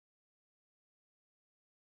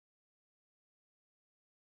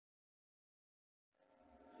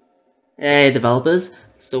Hey developers,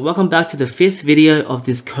 so welcome back to the 5th video of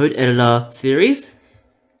this code editor series.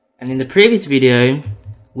 And in the previous video,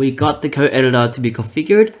 we got the code editor to be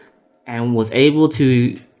configured and was able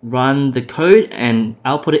to run the code and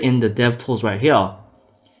output it in the dev tools right here.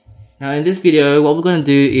 Now in this video, what we're going to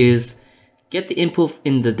do is get the input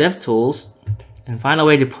in the dev tools and find a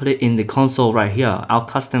way to put it in the console right here, our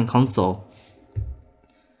custom console.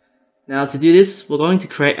 Now to do this, we're going to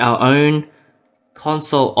create our own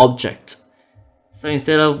console object. So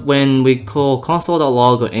instead of when we call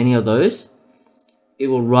console.log or any of those, it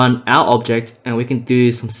will run our object and we can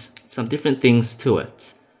do some different things to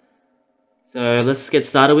it. So let's get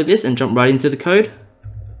started with this and jump right into the code.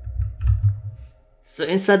 So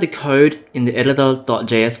inside the code in the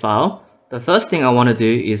editor.js file, the first thing I want to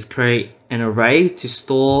do is create an array to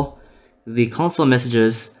store the console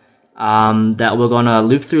messages that we're going to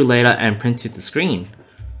loop through later and print to the screen.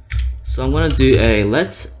 So I'm going to do a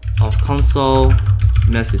let of console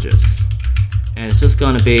messages, and it's just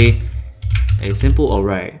going to be a simple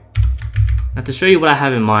array. Now to show you what I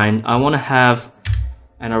have in mind, I want to have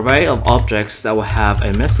an array of objects that will have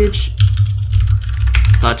a message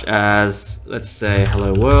such as, let's say,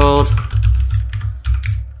 hello world,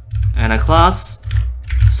 and a class,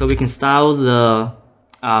 so we can style the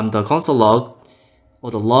console log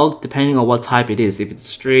or the log depending on what type it is, if it's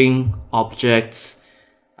string, objects,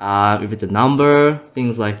 if it's a number,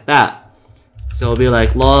 things like that. So it'll be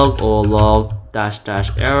like log or log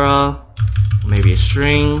 -- error, maybe a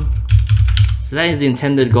string. So that is the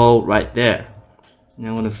intended goal right there. Now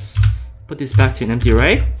I'm going to put this back to an empty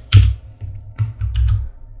array.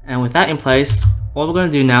 And with that in place, what we're going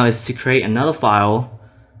to do now is to create another file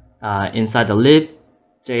inside the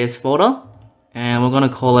lib.js folder, and we're going to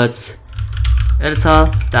call it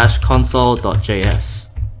editor-console.js.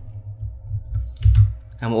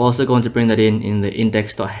 And we're also going to bring that in the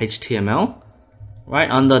index.html right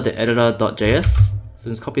under the editor.js. So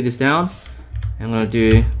let's copy this down. I'm going to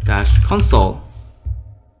do -console.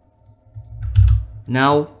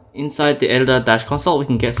 Now inside the editor-console, we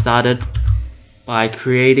can get started by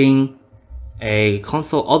creating a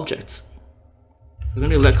console object. So we're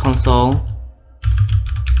going to let console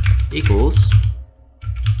equals.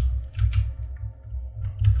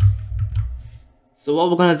 So what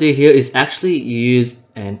we're going to do here is actually use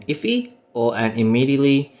an iffy or an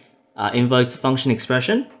immediately invoked function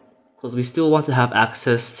expression, because we still want to have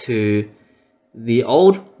access to the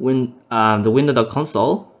old the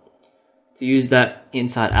window.console to use that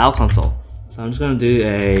inside our console. So I'm just going to do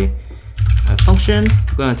a function.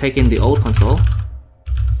 We're going to take in the old console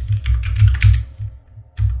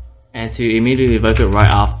and to immediately evoke it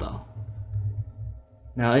right after.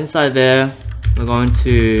 Now inside there, we're going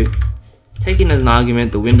to take in as an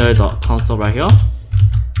argument the window.console right here,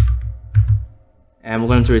 and we're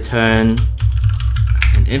going to return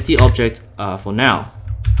an empty object for now.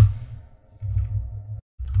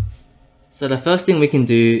 So the first thing we can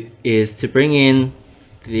do is to bring in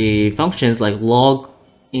the functions like log,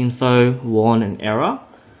 info, warn, and error,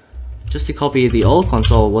 just to copy the old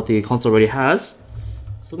console, what the console already has.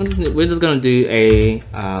 So we're just going to do a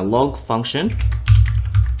log function.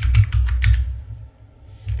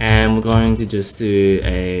 And we're going to just do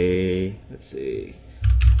a, let's see,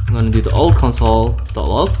 I'm going to do the old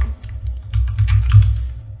console.log.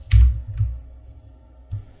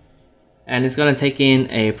 And it's going to take in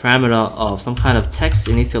a parameter of some kind of text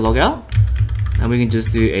it needs to log out. And we can just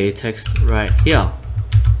do a text right here.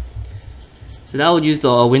 So that will use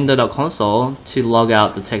the window.console to log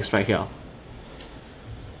out the text right here.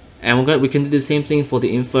 And we can do the same thing for the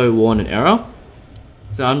info, warn, and error.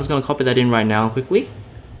 So I'm just going to copy that in right now quickly.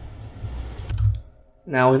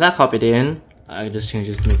 Now with that copied in, I just change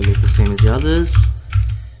this to make it look the same as the others.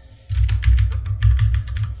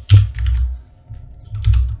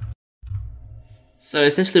 So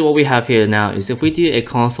essentially what we have here now is if we do a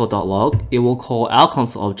console.log, it will call our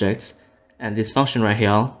console objects and this function right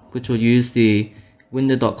here, which will use the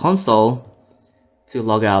window.console to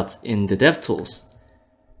log out in the dev tools.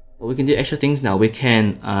 But we can do extra things now. We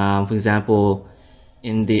can, for example,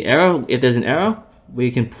 in the error, if there's an error, we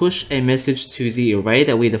can push a message to the array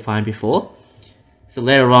that we defined before. So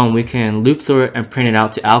later on, we can loop through it and print it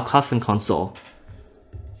out to our custom console.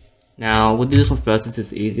 Now, we'll do this one first since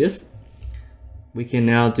it's the easiest. We can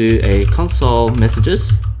now do a console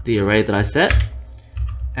messages, the array that I set,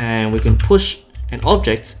 and we can push an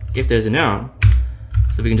object if there's an error.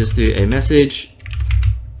 So we can just do a message,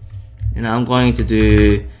 and I'm going to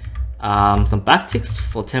do some backticks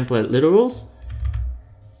for template literals.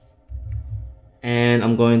 And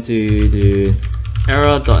I'm going to do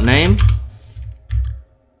error.name,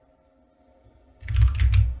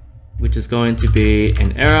 which is going to be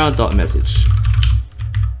an error.message.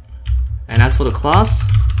 And as for the class,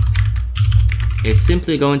 it's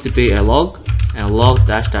simply going to be a log and a log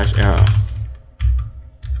 -- error.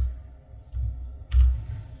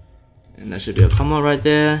 And there should be a comma right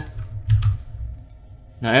there.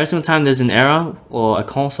 Now every single time there's an error or a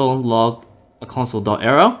console log, a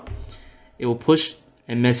console.error, it will push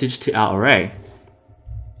a message to our array.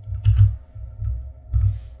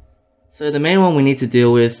 So the main one we need to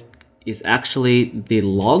deal with is actually the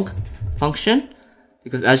log function,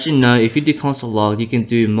 because as you know, if you do console log, you can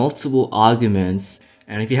do multiple arguments,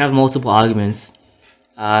 and if you have multiple arguments,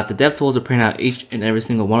 the DevTools will print out each and every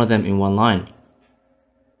single one of them in one line.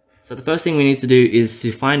 So the first thing we need to do is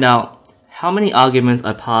to find out how many arguments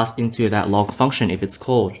are passed into that log function if it's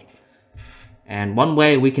called. And one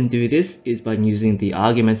way we can do this is by using the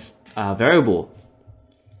arguments variable.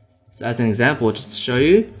 So as an example, just to show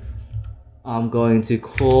you, I'm going to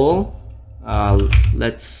call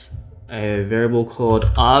let's a variable called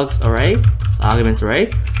args array, so arguments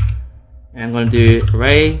array, and I'm going to do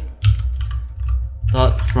array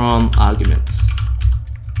dot from arguments,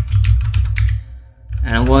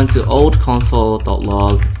 and I'm going to old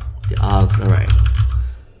console.log the args array.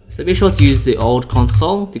 So be sure to use the old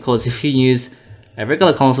console, because if you use a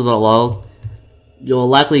regular console.log, you're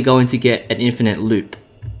likely going to get an infinite loop.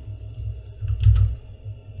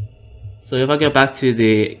 So if I go back to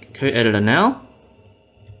the code editor now,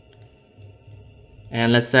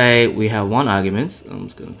 and let's say we have one argument, I'm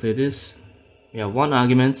just going to clear this. We have one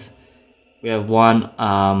argument, we have one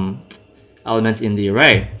element in the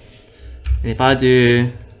array. And if I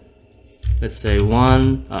do, let's say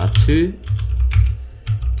 1, 2,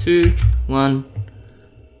 2, 1,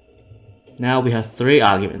 now we have 3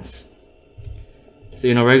 arguments. So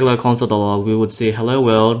in a regular console.log, we would see hello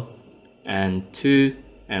world and 2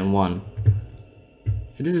 and 1.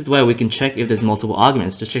 So this is the way we can check if there's multiple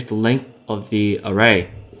arguments. Just check the length of the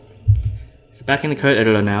array. So back in the code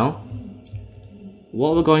editor now,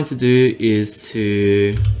 what we're going to do is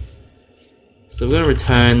we're going to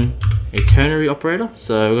return a ternary operator.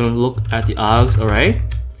 So we're going to look at the args array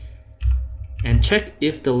and check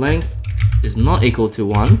if the length is not equal to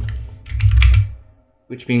 1,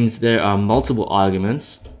 which means there are multiple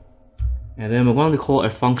arguments. And then we're going to call a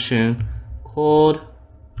function called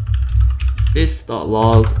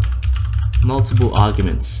this.log multiple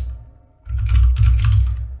arguments,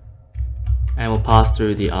 and we'll pass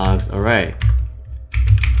through the args array.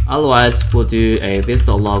 Otherwise, we'll do a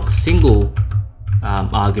this.log single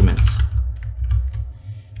arguments,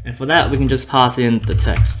 and for that we can just pass in the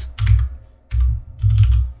text,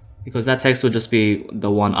 because that text will just be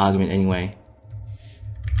the one argument anyway.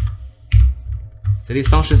 So these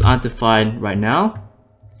functions aren't defined right now,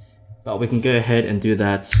 but we can go ahead and do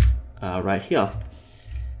that right here.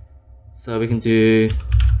 So we can do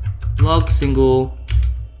log single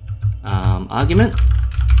argument,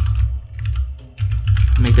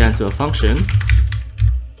 make that into a function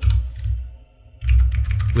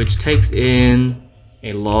which takes in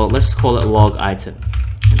a log, let's call it log item,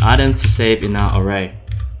 an item to save in our array.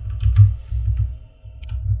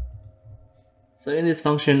 So in this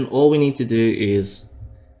function, all we need to do is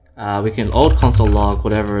we can old console log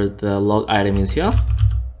whatever the log item is here.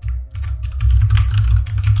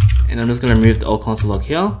 And I'm just going to remove the old console log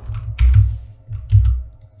here.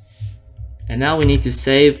 And now we need to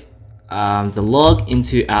save the log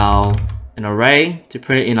into an array to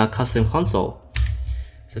print it in our custom console.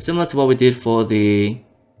 So similar to what we did for the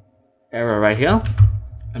error right here,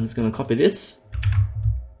 I'm just going to copy this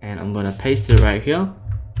and I'm going to paste it right here.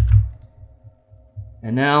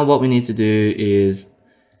 And now what we need to do is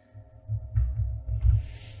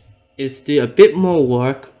do a bit more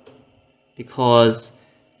work, because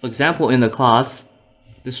for example in the class,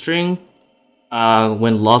 the string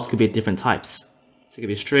when logged could be different types. So it could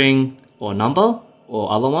be string or number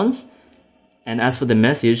or other ones. And as for the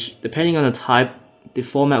message, depending on the type, the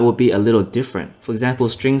format will be a little different. For example,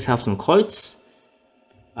 strings have some quotes,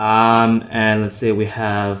 and let's say we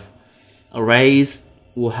have arrays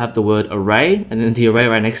will have the word array and then the array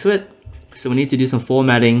right next to it. So we need to do some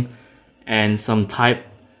formatting and some type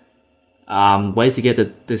ways to get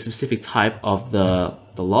the specific type of the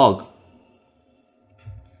log.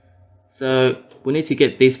 So we need to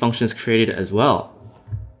get these functions created as well.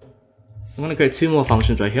 So I'm going to create 2 more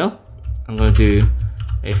functions right here. I'm going to do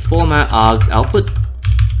a format args output.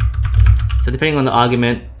 So depending on the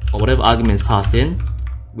argument or whatever argument is passed in,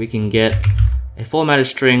 we can get a formatted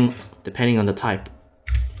string depending on the type.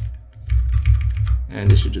 And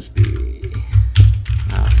this should just be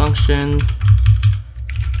a function,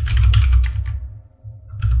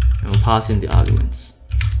 and we'll pass in the arguments.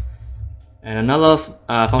 And another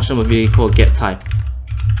function would be called getType,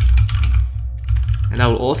 and that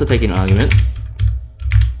will also take an argument.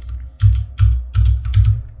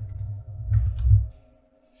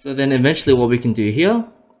 So then eventually what we can do here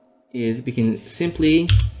is we can simply,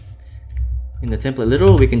 in the template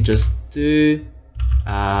literal, we can just do,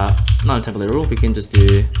 not in template literal, we can just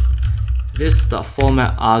do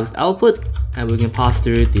this.format args output, and we can pass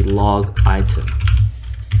through the log item.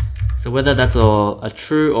 So whether that's a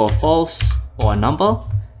true or false or a number,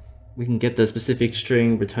 we can get the specific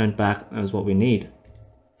string returned back as what we need.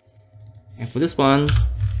 And for this one,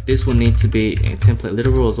 this will need to be a template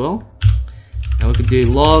literal as well. And we can do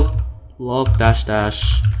log dash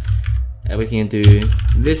dash, and we can do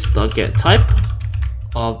this.getType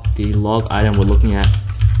of the log item we're looking at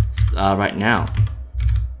right now.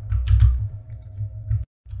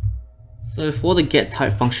 So for the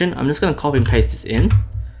getType function, I'm just going to copy and paste this in.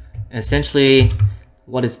 Essentially,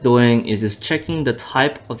 what it's doing is it's checking the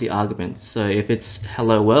type of the argument. So if it's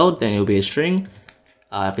hello world, then it'll be a string.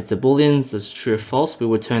 If it's a boolean, so it's true or false, we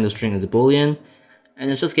return the string as a boolean. And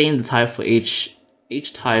it's just getting the type for each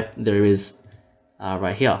type there is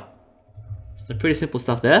right here. So pretty simple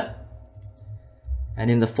stuff there. And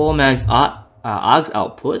in the format args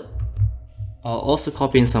output, I'll also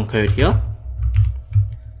copy in some code here.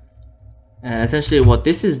 And essentially what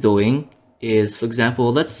this is doing is, for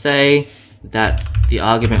example, let's say that the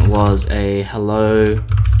argument was a hello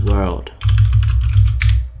world.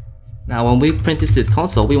 Now when we print this to the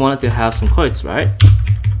console, we want it to have some quotes, right?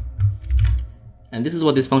 And this is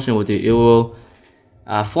what this function will do. It will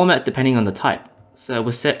format depending on the type. So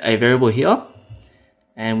we'll set a variable here,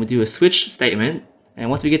 and we'll do a switch statement. And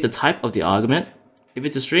once we get the type of the argument, if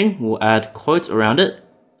it's a string, we'll add quotes around it.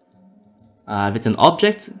 If it's an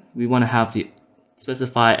object, we want to have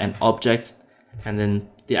specify an object and then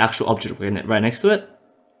the actual object right next to it.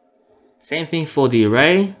 Same thing for the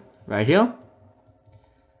array right here.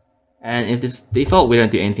 And if this default, we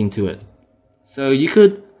don't do anything to it. So you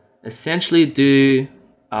could essentially do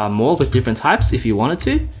more with different types if you wanted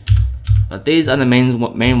to, but these are the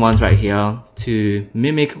main ones right here to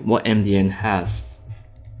mimic what MDN has.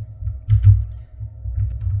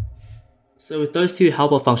 So with those two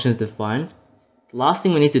helper functions defined, the last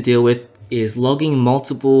thing we need to deal with is logging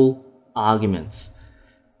multiple arguments.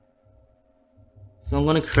 So I'm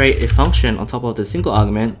going to create a function on top of the single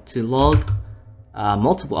argument to log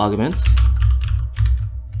multiple arguments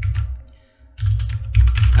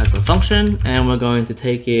as a function, and we're going to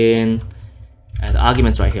take in the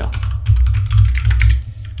arguments right here.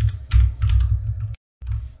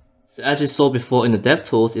 So as you saw before in the dev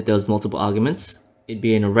tools, if there was multiple arguments, it'd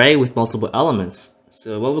be an array with multiple elements.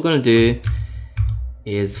 So what we're going to do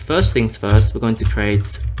is, first things first, we're going to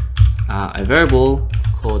create a variable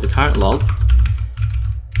called the current log,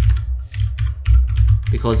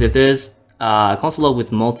 because if there's a console log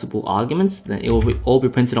with multiple arguments, then it will all be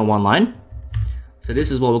printed on one line. So this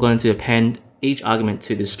is what we're going to append each argument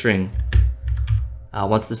to the string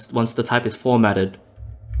once the type is formatted.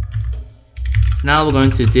 So now we're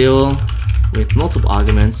going to deal with multiple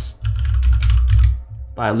arguments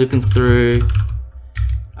by looping through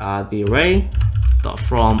the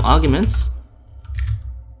array.from arguments,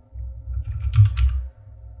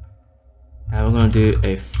 and we're going to do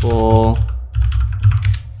a for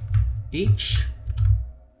each.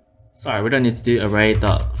 Sorry, we don't need to do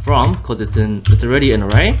array.from because it's already an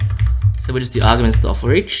array. So we just do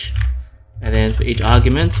arguments.for each, and then for each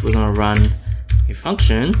argument we're going to run a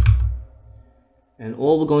function, and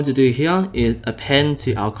all we're going to do here is append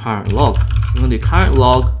to our current log. So we're going to do current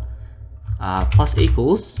log plus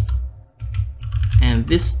equals, and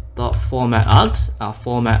this dot format args, our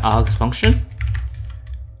format args function,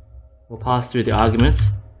 will pass through the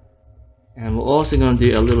arguments, and we're also going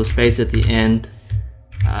to do a little space at the end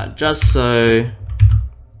just so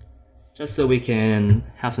we can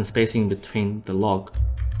have some spacing between the log.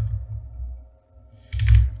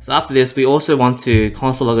 So after this, we also want to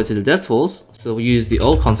console log it to the DevTools, so we use the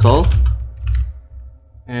old console,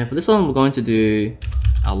 and for this one we're going to do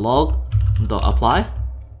a log.apply,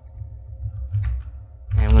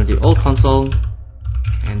 and we're going to do old console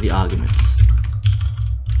and the arguments.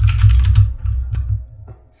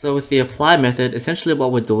 So with the apply method, essentially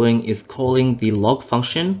what we're doing is calling the log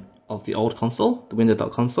function of the old console, the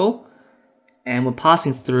window.console, and we're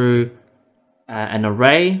passing through an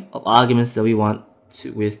array of arguments that we want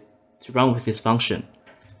to run with this function.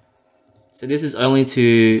 So this is only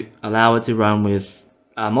to allow it to run with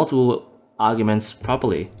multiple arguments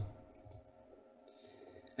properly.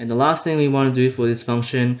 And the last thing we want to do for this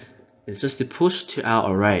function is just to push to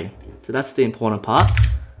our array. So that's the important part.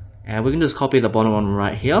 And we can just copy the bottom one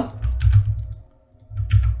right here.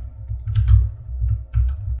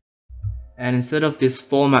 And instead of this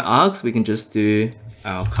format args, we can just do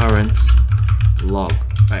our current log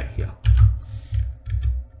right here.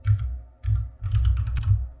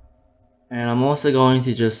 And I'm also going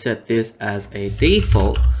to just set this as a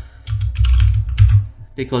default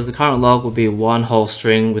because the current log will be one whole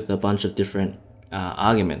string with a bunch of different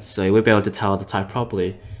arguments. So we'll be able to tell the type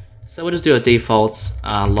properly. So we'll just do a default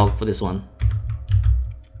log for this one.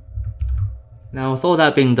 Now with all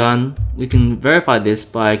that being done, we can verify this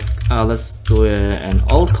by, let's do an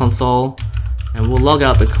old console, and we'll log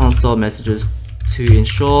out the console messages to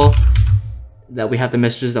ensure that we have the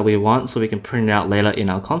messages that we want so we can print it out later in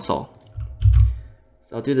our console.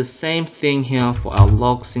 So I'll do the same thing here for our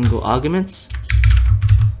log single arguments.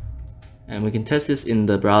 And we can test this in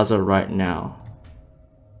the browser right now.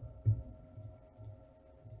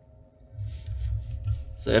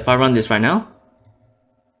 So if I run this right now,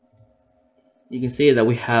 you can see that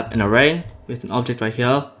we have an array with an object right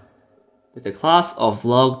here with a class of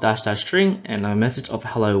log -- string and a message of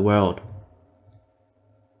hello world.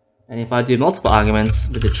 And if I do multiple arguments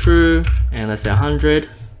with the true and let's say 100,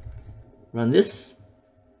 run this,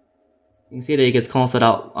 you can see that it gets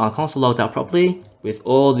console logged out properly with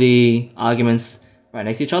all the arguments right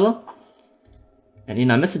next to each other. And in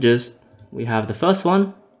our messages, we have the first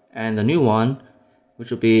one and the new one, which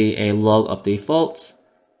will be a log of defaults,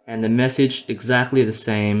 and the message exactly the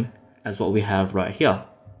same as what we have right here.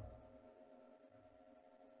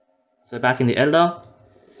 So back in the editor,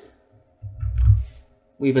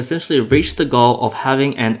 we've essentially reached the goal of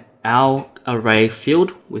having an our array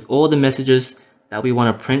filled with all the messages that we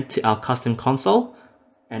want to print to our custom console.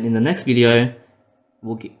 And in the next video,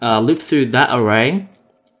 we'll loop through that array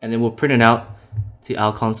and then we'll print it out to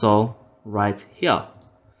our console right here.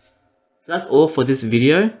 So that's all for this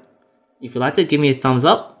video. If you liked it, give me a thumbs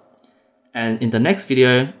up. And in the next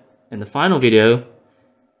video, in the final video,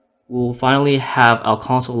 we'll finally have our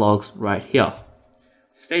console logs right here.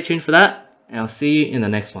 Stay tuned for that, and I'll see you in the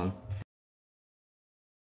next one.